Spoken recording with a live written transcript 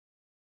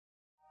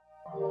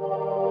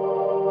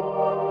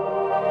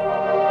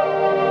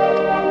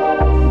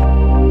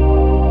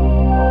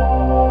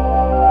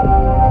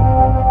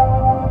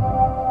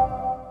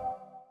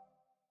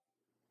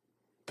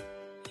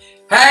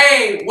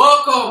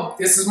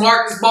This is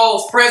Marcus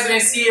Boles,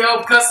 President and CEO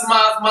of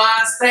Customized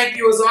Minds. Thank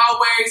you as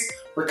always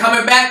for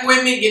coming back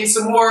with me, getting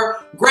some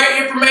more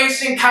great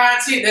information,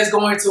 content that's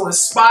going to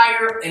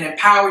inspire and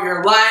empower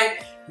your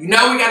life. You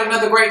know we got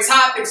another great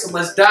topic, so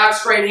let's dive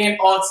straight in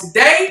on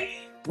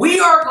today.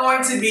 We are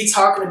going to be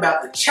talking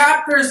about the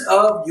chapters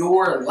of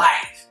your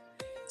life.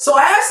 So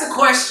I asked the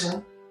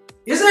question,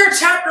 is there a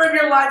chapter of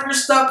your life you're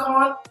stuck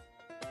on?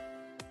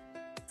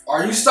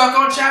 Are you stuck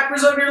on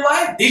chapters of your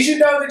life? Did you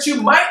know that you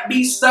might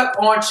be stuck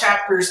on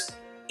chapters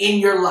in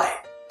your life?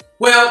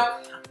 Well,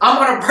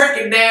 I'm going to break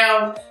it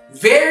down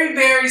very,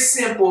 very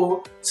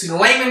simple to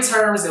layman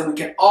terms that we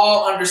can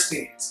all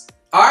understand.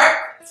 All right?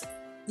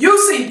 You've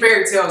seen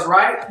fairy tales,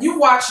 right? You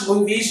watch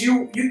movies.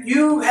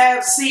 You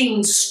have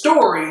seen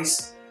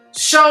stories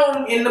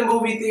shown in the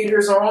movie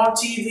theaters or on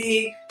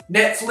TV,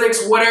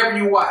 Netflix, whatever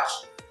you watch.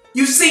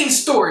 You've seen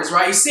stories,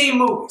 right? You've seen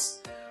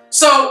movies.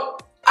 So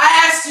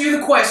I asked you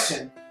the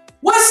question,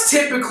 what's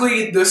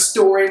typically the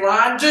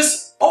storyline?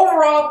 Just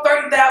overall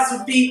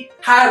 30,000 feet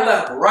high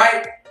level,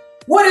 right?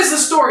 What is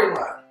the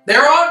storyline?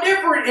 They're all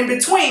different in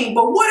between,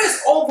 but what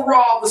is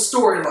overall the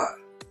storyline?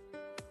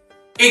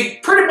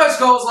 It pretty much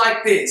goes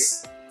like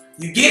this.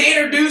 You get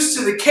introduced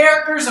to the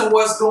characters and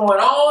what's going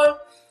on.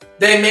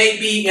 They may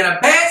be in a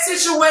bad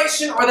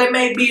situation or they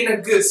may be in a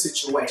good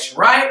situation,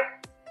 right?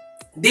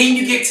 Then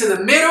you get to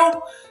the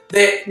middle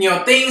that,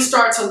 things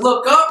start to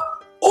look up,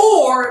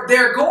 or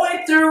they're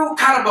going through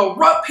kind of a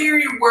rough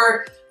period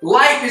where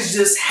life is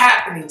just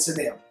happening to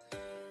them.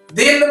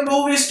 Then the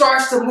movie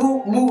starts to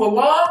move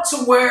along to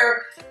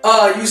where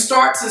you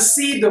start to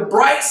see the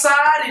bright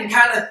side and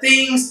kind of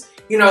things,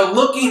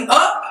 looking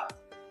up.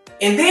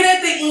 And then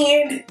at the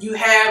end, you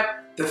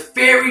have the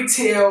fairy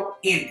tale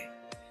ending.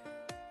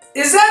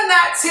 Is that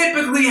not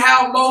typically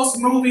how most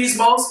movies,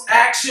 most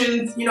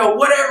action,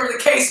 whatever the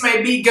case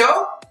may be,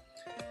 go?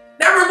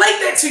 Now relate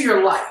that to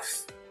your life.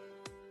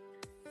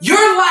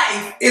 Your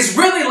life is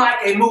really like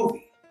a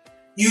movie.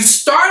 You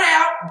start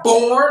out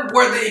born,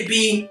 whether it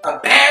be a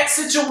bad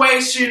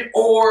situation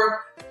or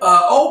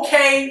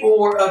okay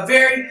or a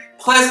very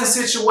pleasant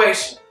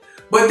situation.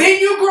 But then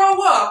you grow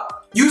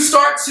up, you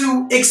start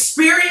to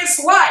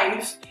experience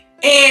life,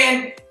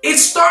 and it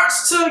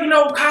starts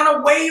to, kind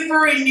of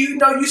waver, and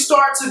you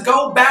start to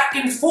go back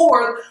and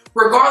forth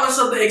regardless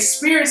of the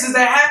experiences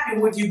that happen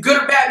with you,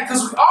 good or bad,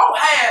 because we all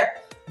have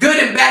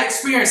good and bad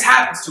experience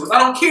happens to us. I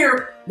don't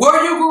care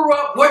where you grew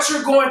up, what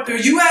you're going through.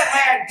 You have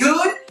had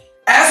good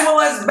as well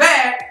as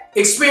bad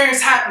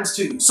experience happens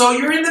to you. So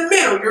you're in the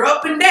middle, you're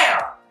up and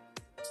down.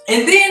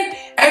 And then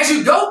as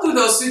you go through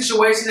those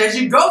situations, as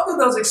you go through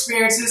those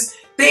experiences,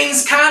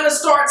 things kind of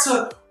start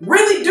to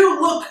really do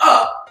look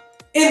up.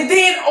 And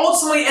then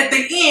ultimately at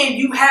the end,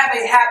 you have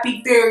a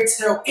happy fairy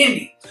tale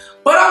ending.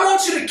 But I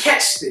want you to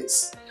catch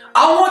this.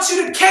 I want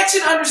you to catch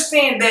and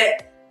understand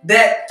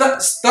that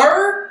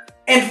third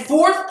and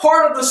fourth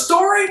part of the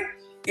story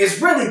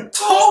is really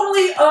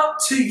totally up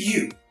to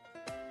you.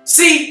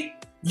 See,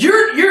 you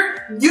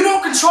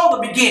don't control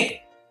the beginning.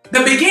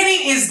 The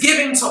beginning is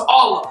given to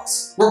all of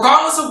us,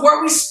 regardless of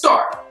where we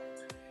start.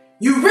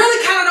 You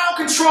really kind of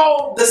don't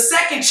control the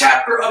second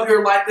chapter of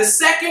your life, the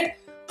second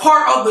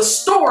part of the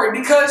story,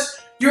 because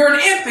you're an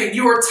infant,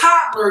 you're a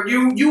toddler,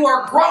 you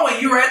are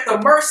growing, you're at the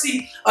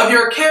mercy of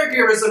your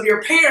caregivers, of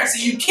your parents,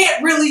 and you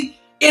can't really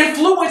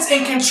influence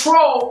and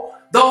control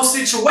those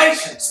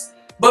situations.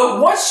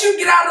 But once you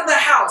get out of the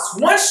house,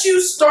 once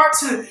you start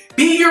to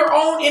be your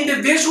own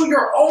individual,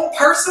 your own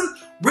person,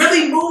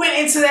 really moving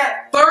into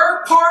that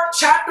third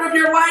chapter of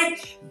your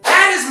life,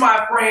 that is,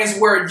 my friends,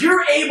 where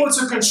you're able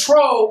to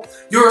control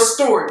your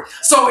story.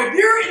 So if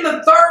you're in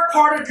the third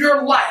part of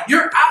your life,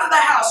 you're out of the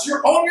house,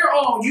 you're on your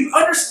own, you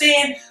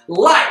understand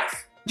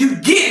life, you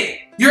get it,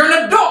 you're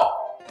an adult,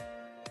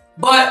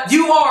 but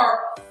you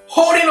are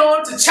holding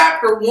on to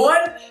chapter 1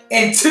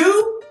 and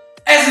 2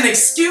 as an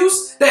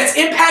excuse that's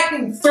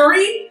impacting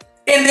 3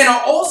 and then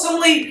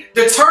ultimately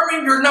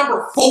determine your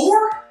number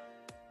 4,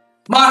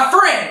 my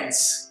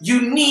friends,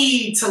 you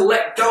need to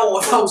let go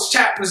of those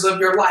chapters of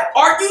your life.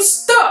 Are you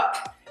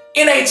stuck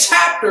in a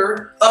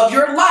chapter of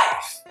your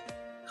life?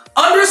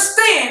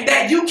 Understand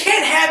that you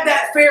can't have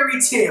that fairy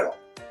tale.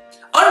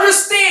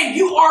 Understand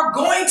you are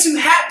going to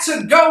have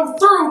to go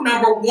through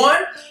number 1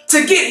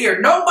 to get here.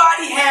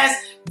 Nobody has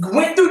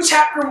went through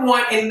chapter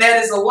 1 and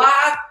that is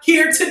alive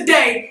here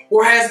today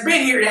or has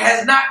been here that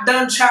has not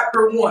done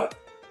chapter 1.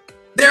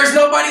 There's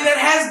nobody that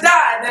has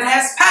died, that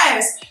has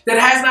passed, that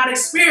has not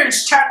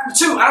experienced chapter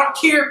 2. I don't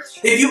care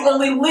if you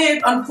only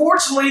lived,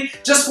 unfortunately,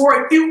 just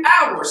for a few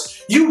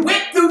hours. You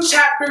went through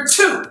chapter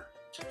 2.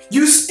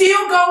 You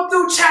still go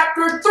through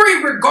chapter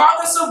 3,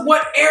 regardless of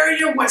what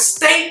area, what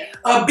state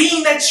of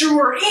being that you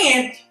were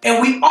in,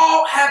 and we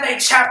all have a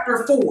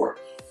chapter 4.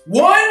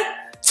 1,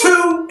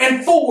 2,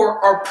 and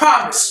 4 are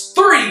promised.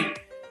 3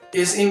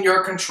 is in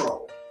your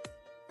control.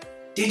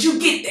 Did you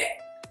get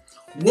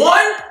that?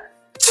 1,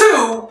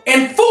 2,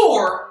 and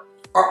 4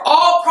 are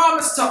all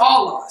promised to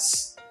all of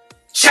us.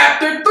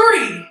 Chapter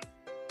 3,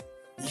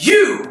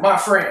 you, my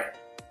friend,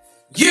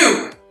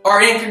 you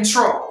are in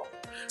control.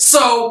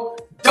 So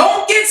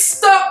don't get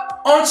stuck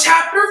on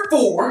chapter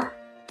 4,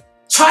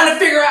 trying to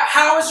figure out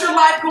how is your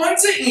life going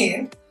to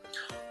end.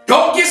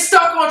 Don't get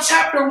stuck on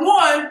chapter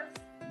 1,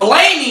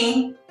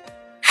 blaming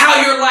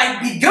how your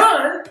life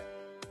begun.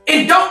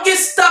 And don't get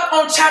stuck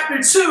on chapter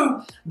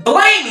 2,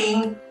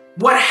 blaming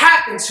what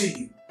happened to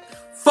you.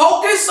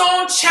 Focus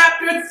on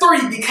chapter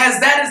 3 because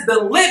that is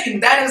the living,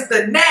 that is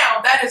the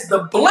now, that is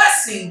the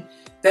blessing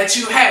that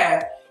you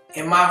have.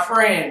 And my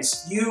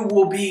friends, you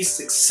will be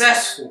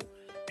successful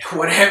at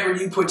whatever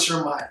you put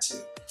your mind to.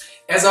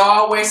 As I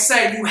always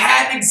say, you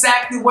have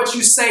exactly what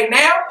you say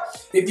now.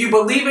 If you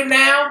believe it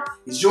now,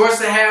 it's yours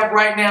to have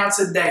right now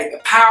today. The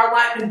power of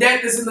life and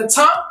death is in the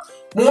tongue,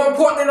 more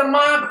importantly than the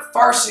mind, but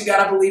first you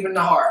gotta believe in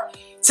the heart.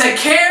 Take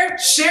care,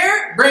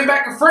 share it, bring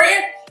back a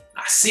friend.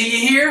 I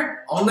see you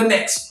here on the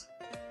next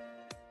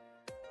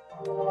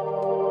one.